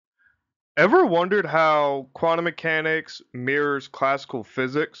Ever wondered how quantum mechanics mirrors classical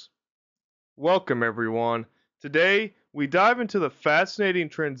physics? Welcome, everyone. Today, we dive into the fascinating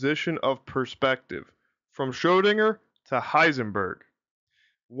transition of perspective from Schrödinger to Heisenberg.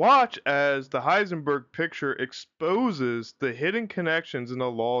 Watch as the Heisenberg picture exposes the hidden connections in the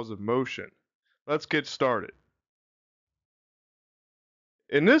laws of motion. Let's get started.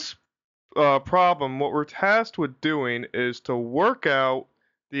 In this problem, what we're tasked with doing is to work out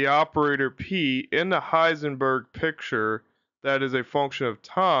the operator P in the Heisenberg picture that is a function of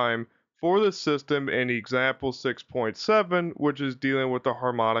time for the system in example 6.7, which is dealing with the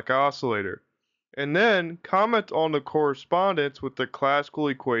harmonic oscillator. And then comment on the correspondence with the classical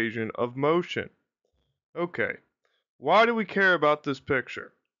equation of motion. Okay, why do we care about this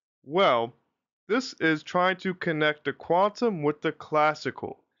picture? Well, this is trying to connect the quantum with the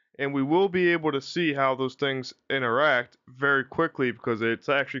classical, and we will be able to see how those things interact very quickly because it's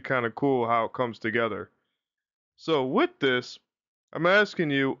actually kind of cool how it comes together. So with this, I'm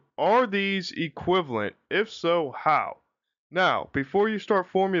asking you, are these equivalent? If so, how? Now, before you start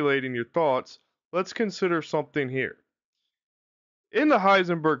formulating your thoughts, let's consider something here. In the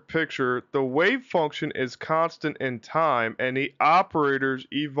Heisenberg picture, the wave function is constant in time and the operators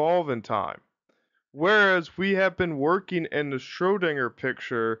evolve in time. Whereas we have been working in the Schrödinger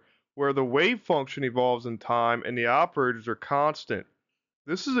picture where the wave function evolves in time and the operators are constant.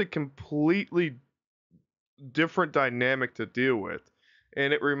 This is a completely different dynamic to deal with.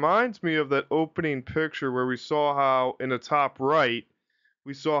 And it reminds me of that opening picture where we saw how in the top right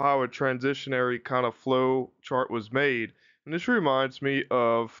we saw how a transitionary kind of flow chart was made. And this reminds me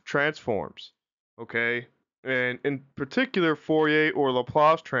of transforms, okay? And in particular, Fourier or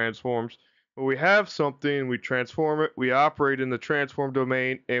Laplace transforms, where we have something, we transform it, we operate in the transform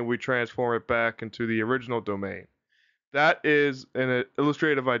domain, and we transform it back into the original domain. That is an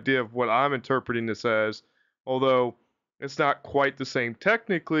illustrative idea of what I'm interpreting this as, although it's not quite the same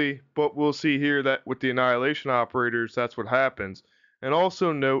technically, but we'll see here that with the annihilation operators, that's what happens. And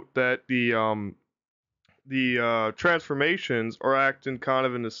also note that the transformations are acting kind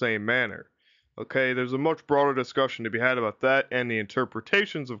of in the same manner. Okay, there's a much broader discussion to be had about that and the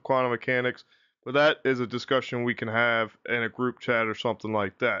interpretations of quantum mechanics, but that is a discussion we can have in a group chat or something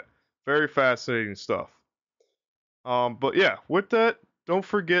like that. Very fascinating stuff. But yeah, with that, don't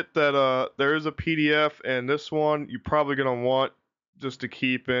forget that there is a PDF, and this one you're probably gonna want just to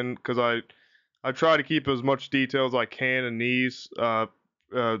keep in because I try to keep as much detail as I can in these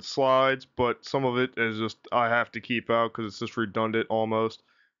slides, but some of it is just I have to keep out because it's just redundant almost.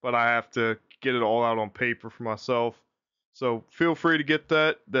 But I have to get it all out on paper for myself. So feel free to get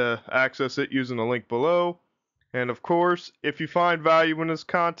that, to access it using the link below. And of course, if you find value in this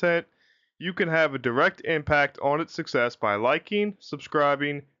content, you can have a direct impact on its success by liking,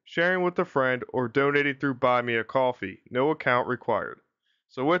 subscribing, sharing with a friend, or donating through Buy Me a Coffee. No account required.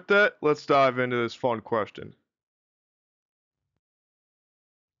 So with that, let's dive into this fun question.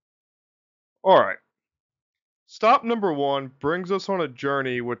 Alright, stop number one brings us on a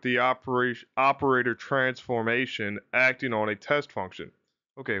journey with the operator transformation acting on a test function.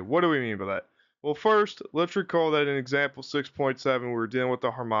 Okay, what do we mean by that? Well, first, let's recall that in example 6.7 we were dealing with the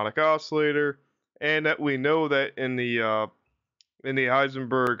harmonic oscillator, and that we know that in the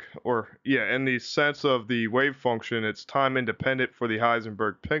Heisenberg, or yeah, in the sense of the wave function, it's time independent for the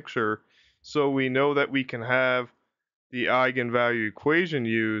Heisenberg picture. So we know that we can have the eigenvalue equation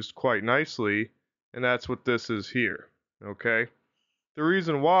used quite nicely, and that's what this is here. Okay. The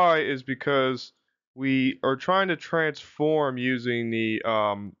reason why is because we are trying to transform using the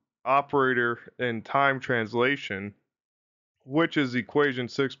operator in time translation, which is equation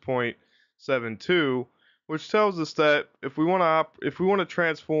 6.72, which tells us that if we want to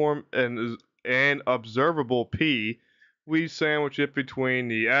transform an observable p, we sandwich it between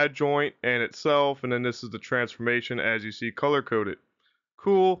the adjoint and itself, and then this is the transformation as you see color coded.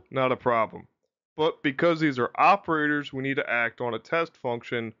 Cool, not a problem. But because these are operators, we need to act on a test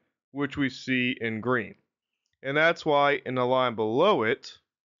function, which we see in green. And that's why in the line below it,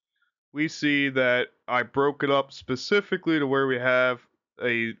 we see that I broke it up specifically to where we have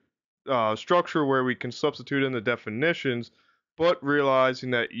a structure where we can substitute in the definitions, but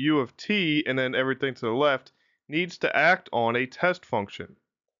realizing that u of t and then everything to the left needs to act on a test function.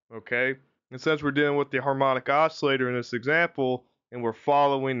 Okay? And since we're dealing with the harmonic oscillator in this example, and we're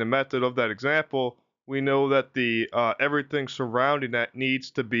following the method of that example, we know that the everything surrounding that needs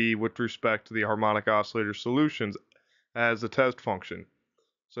to be with respect to the harmonic oscillator solutions as a test function.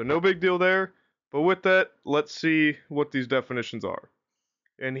 So no big deal there. But with that, let's see what these definitions are.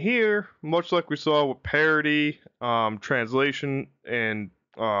 And here, much like we saw with parity, translation, and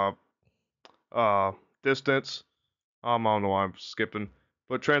distance. I don't know why I'm skipping.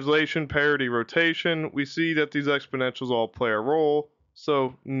 But translation, parity, rotation, we see that these exponentials all play a role,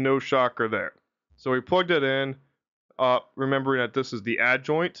 so no shocker there. So we plugged it in, remembering that this is the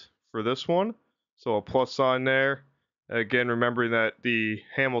adjoint for this one, so a plus sign there. Again, remembering that the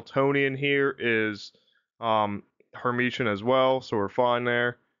Hamiltonian here is Hermitian as well, so we're fine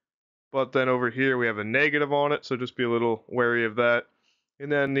there. But then over here we have a negative on it, so just be a little wary of that.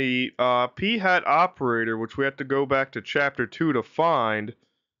 And then the p hat operator, which we have to go back to chapter 2 to find,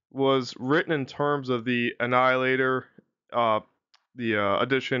 was written in terms of the annihilator, the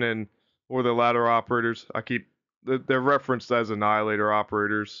addition and or the ladder operators. They're referenced as annihilator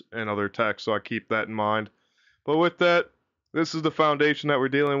operators in other texts, so I keep that in mind. But with that, this is the foundation that we're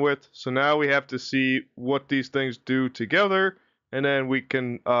dealing with. So now we have to see what these things do together, and then we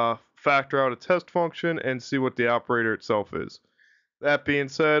can factor out a test function and see what the operator itself is. That being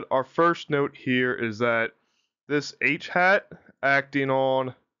said, our first note here is that this h hat acting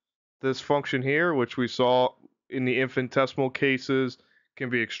on this function here, which we saw in the infinitesimal cases, can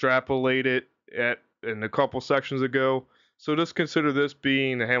be extrapolated in a couple sections ago. So just consider this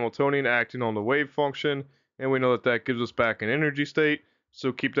being the Hamiltonian acting on the wave function, and we know that that gives us back an energy state.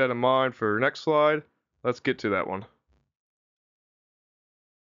 So keep that in mind for our next slide. Let's get to that one.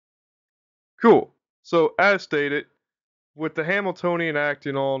 Cool. So as stated, with the Hamiltonian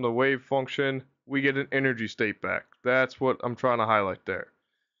acting on the wave function, we get an energy state back. That's what I'm trying to highlight there.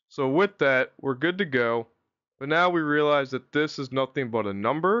 So with that, we're good to go. But now we realize that this is nothing but a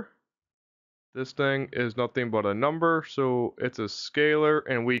number. This thing is nothing but a number, so it's a scalar,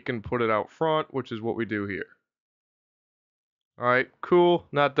 and we can put it out front, which is what we do here. All right, cool,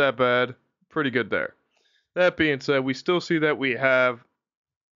 not that bad, pretty good there. That being said, we still see that we have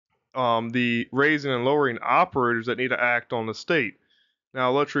the raising and lowering operators that need to act on the state.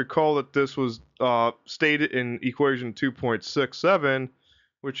 Now let's recall that this was stated in equation 2.67,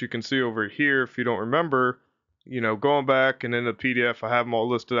 which you can see over here if you don't remember. Going back and in the PDF, I have them all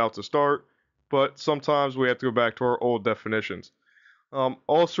listed out to start, but sometimes we have to go back to our old definitions.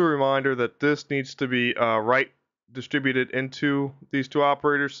 Also a reminder that this needs to be right distributed into these two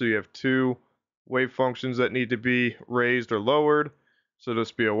operators, so you have two wave functions that need to be raised or lowered, so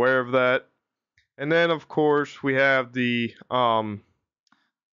just be aware of that. And then of course we have the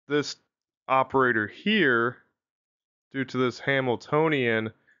this operator here, due to this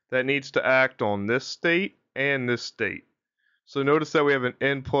Hamiltonian, that needs to act on this state and this state. So notice that we have an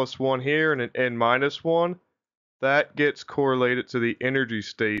n plus 1 here and an n minus 1. That gets correlated to the energy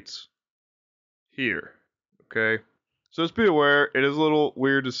states here. Okay, so just be aware, it is a little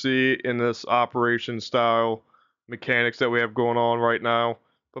weird to see in this operation style mechanics that we have going on right now,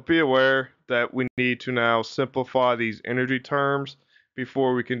 but be aware that we need to now simplify these energy terms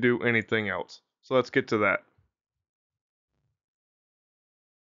before we can do anything else. So let's get to that.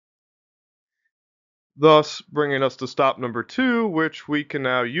 Thus bringing us to stop number 2, which we can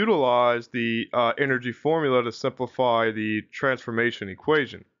now utilize the energy formula to simplify the transformation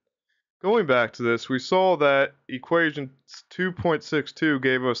equation. Going back to this, we saw that equation 2.62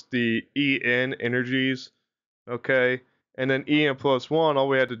 gave us the En energies, okay? And then En plus 1, all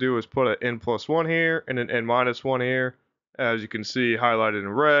we had to do was put an n plus 1 here and an n minus 1 here, as you can see highlighted in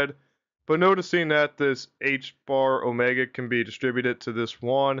red. But noticing that this h bar omega can be distributed to this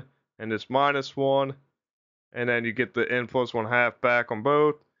 1 and this minus 1, and then you get the n plus 1 half back on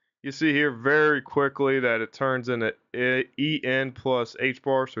both. You see here very quickly that it turns into En plus h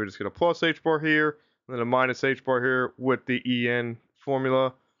bar, so we just get a plus h bar here, and then a minus h bar here with the En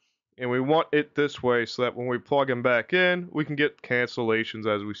formula. And we want it this way so that when we plug them back in, we can get cancellations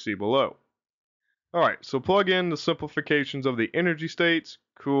as we see below. Alright, so plug in the simplifications of the energy states.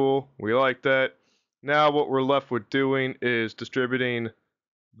 Cool, we like that. Now what we're left with doing is distributing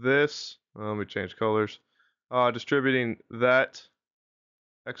this. Let me change colors. Distributing that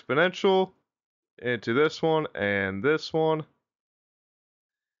exponential into this one and this one.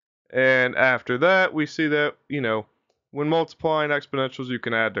 And after that, we see that, when multiplying exponentials, you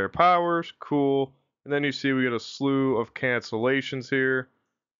can add their powers. Cool. And then you see we get a slew of cancellations here.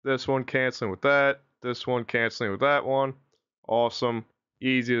 This one canceling with that. This one canceling with that one. Awesome.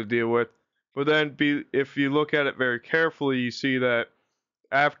 Easy to deal with. But then if you look at it very carefully, you see that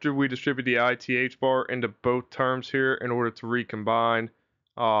after we distribute the ITH bar into both terms here in order to recombine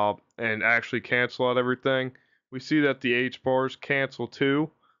and actually cancel out everything, we see that the H bars cancel too.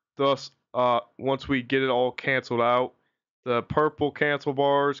 Thus, once we get it all canceled out, the purple cancel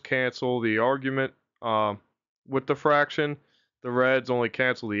bars cancel the argument with the fraction. The reds only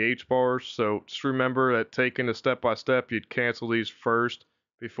cancel the H bars. So just remember that taking it step by step, you'd cancel these first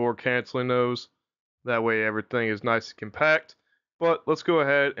before canceling those. That way everything is nice and compact. But let's go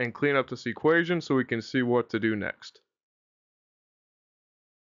ahead and clean up this equation so we can see what to do next.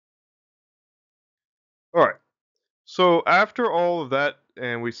 All right. So after all of that,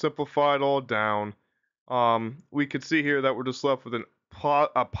 and we simplified all down, we could see here that we're just left with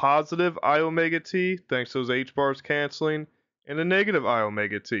a positive I omega t, thanks to those h bars canceling, and a negative I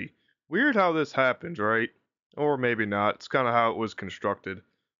omega t. Weird how this happens, right? Or maybe not. It's kind of how it was constructed,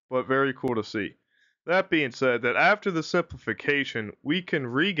 but very cool to see. That being said, that after the simplification, we can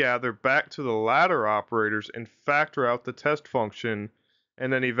regather back to the ladder operators and factor out the test function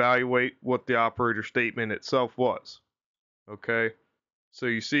and then evaluate what the operator statement itself was. Okay, so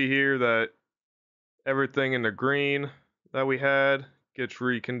you see here that everything in the green that we had gets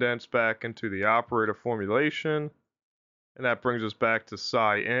recondensed back into the operator formulation, and that brings us back to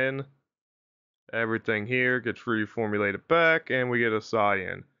psi n. Everything here gets reformulated back, and we get a psi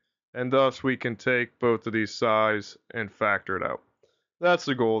n. And thus we can take both of these psi's and factor it out. That's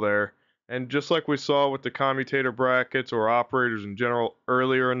the goal there. And just like we saw with the commutator brackets or operators in general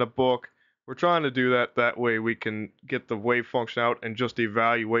earlier in the book, we're trying to do that way we can get the wave function out and just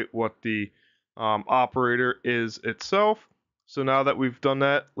evaluate what the operator is itself. So now that we've done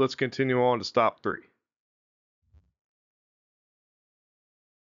that, let's continue on to stop 3.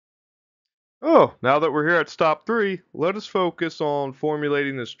 Oh, now that we're here at stop 3, let us focus on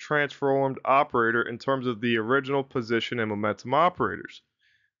formulating this transformed operator in terms of the original position and momentum operators.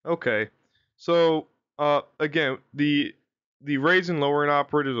 Okay, so again, the raising lowering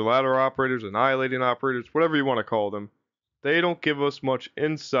operators, the ladder operators, annihilating operators, whatever you want to call them, they don't give us much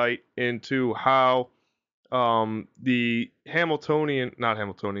insight into how the Hamiltonian, not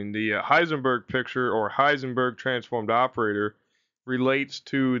Hamiltonian, the Heisenberg picture or Heisenberg transformed operator relates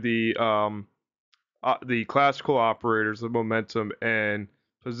to the classical operators, the momentum and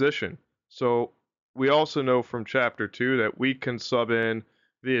position. So we also know from chapter 2 that we can sub in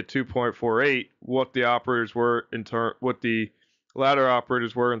via 2.48 what the operators were what the ladder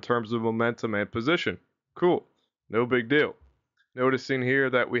operators were in terms of momentum and position. Cool, no big deal. Noticing here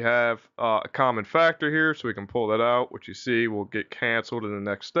that we have a common factor here, so we can pull that out, which you see will get canceled in the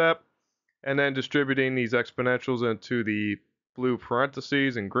next step. And then distributing these exponentials into the blue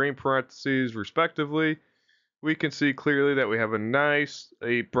parentheses and green parentheses respectively, we can see clearly that we have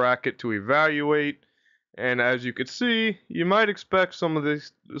a bracket to evaluate. And as you can see, you might expect some of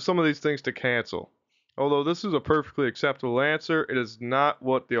these things to cancel. Although this is a perfectly acceptable answer, it is not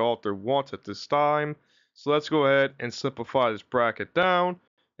what the author wants at this time. So let's go ahead and simplify this bracket down,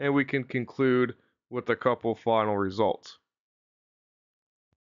 and we can conclude with a couple final results.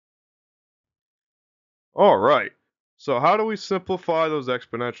 All right, so how do we simplify those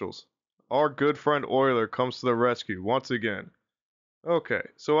exponentials? Our good friend Euler comes to the rescue once again. Okay,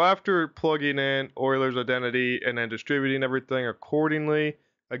 so after plugging in Euler's identity and then distributing everything accordingly,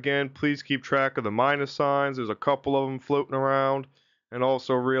 again, please keep track of the minus signs. There's a couple of them floating around, and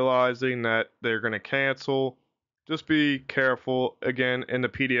also realizing that they're going to cancel. Just be careful. Again, in the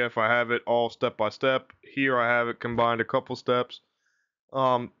PDF, I have it all step by step. Here, I have it combined a couple steps.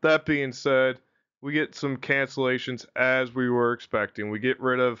 That being said, we get some cancellations as we were expecting. We get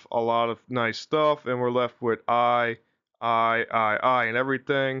rid of a lot of nice stuff, and we're left with I, and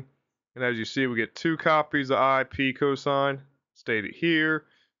everything. And as you see, we get 2 copies of I, P cosine, stated here.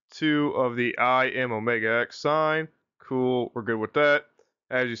 2 of the I, M, omega x sine. Cool, we're good with that.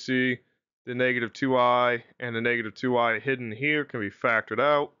 As you see, the negative 2i and the negative 2i hidden here can be factored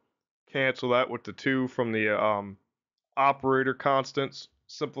out. Cancel that with the 2 from the operator constants,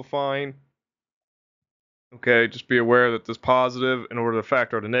 simplifying. Okay, just be aware that this positive, in order to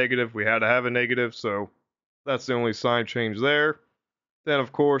factor out a negative, we had to have a negative, so that's the only sign change there. Then,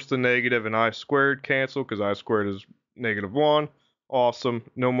 of course, the negative and I squared cancel because I squared is negative 1. Awesome,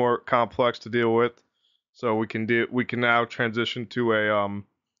 no more complex to deal with. So we can now transition to a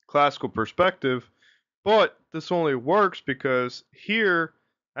classical perspective, but this only works because here,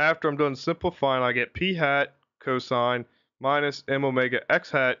 after I'm done simplifying, I get p hat cosine minus m omega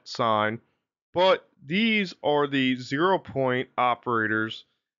x hat sine, but these are the 0 point operators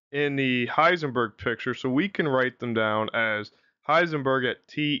in the Heisenberg picture, so we can write them down as Heisenberg at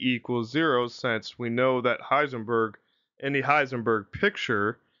t equals 0, since we know that in the Heisenberg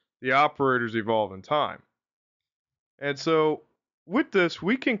picture, the operators evolve in time. And so with this,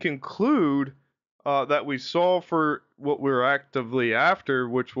 we can conclude that we solve for what we were actively after,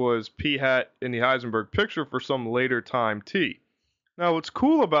 which was p hat in the Heisenberg picture for some later time t. Now, what's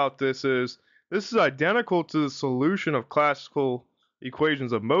cool about this is identical to the solution of classical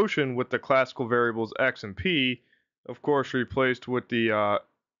equations of motion with the classical variables x and p, of course, replaced with the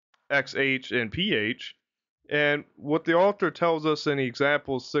XH and PH. And what the author tells us in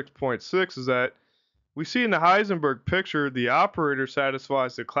example 6.6 is that we see in the Heisenberg picture the operator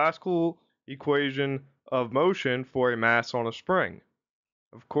satisfies the classical equation of motion for a mass on a spring.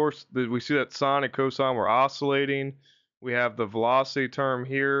 Of course, we see that sine and cosine were oscillating. We have the velocity term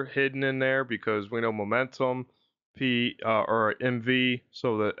here hidden in there because we know momentum, p or mv,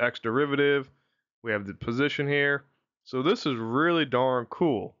 so the x derivative. We have the position here. So this is really darn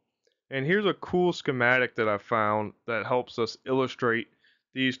cool. And here's a cool schematic that I found that helps us illustrate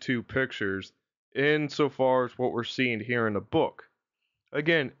these two pictures insofar as what we're seeing here in the book.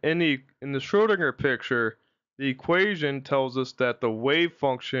 Again, in the Schrödinger picture, the equation tells us that the wave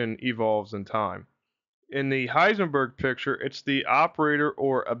function evolves in time. In the Heisenberg picture, it's the operator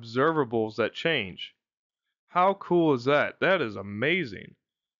or observables that change. How cool is that? That is amazing.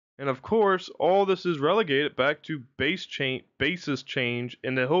 And of course, all this is relegated back to basis change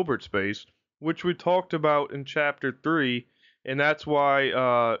in the Hilbert space, which we talked about in chapter 3, and that's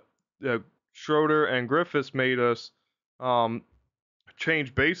why Schroeder and Griffiths made us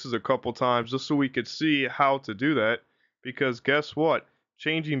change bases a couple times just so we could see how to do that. Because guess what?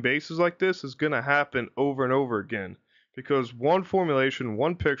 Changing bases like this is going to happen over and over again because one formulation,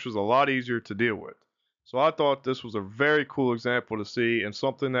 one picture is a lot easier to deal with. So I thought this was a very cool example to see and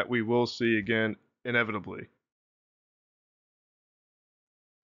something that we will see again inevitably.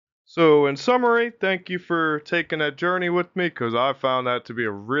 So in summary, thank you for taking that journey with me because I found that to be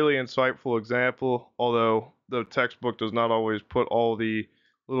a really insightful example, although the textbook does not always put all the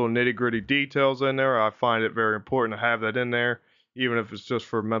little nitty-gritty details in there. I find it very important to have that in there, even if it's just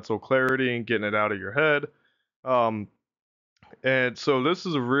for mental clarity and getting it out of your head. Um, and so this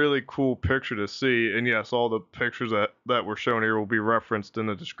is a really cool picture to see. And yes, all the pictures that were shown here will be referenced in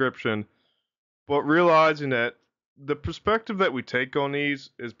the description. But realizing that the perspective that we take on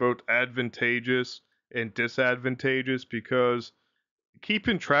these is both advantageous and disadvantageous because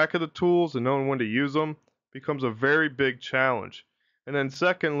keeping track of the tools and knowing when to use them becomes a very big challenge. And then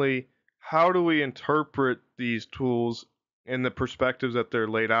secondly, how do we interpret these tools in the perspectives that they're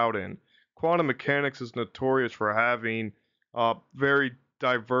laid out in? Quantum mechanics is notorious for having very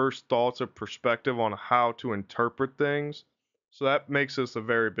diverse thoughts of perspective on how to interpret things. So that makes this a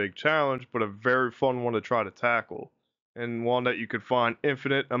very big challenge, but a very fun one to try to tackle, and one that you could find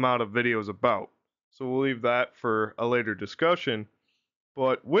infinite amount of videos about. So we'll leave that for a later discussion.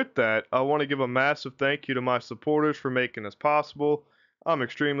 But with that, I want to give a massive thank you to my supporters for making this possible. I'm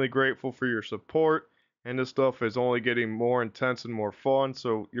extremely grateful for your support, and this stuff is only getting more intense and more fun,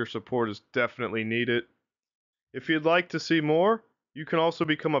 so your support is definitely needed. If you'd like to see more, you can also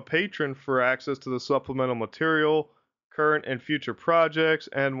become a patron for access to the supplemental material, current and future projects,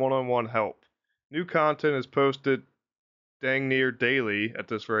 and one-on-one help. New content is posted dang near daily at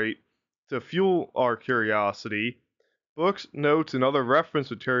this rate to fuel our curiosity. Books, notes, and other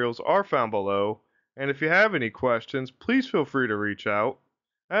reference materials are found below, and if you have any questions, please feel free to reach out.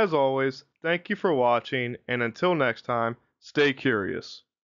 As always, thank you for watching, and until next time, stay curious.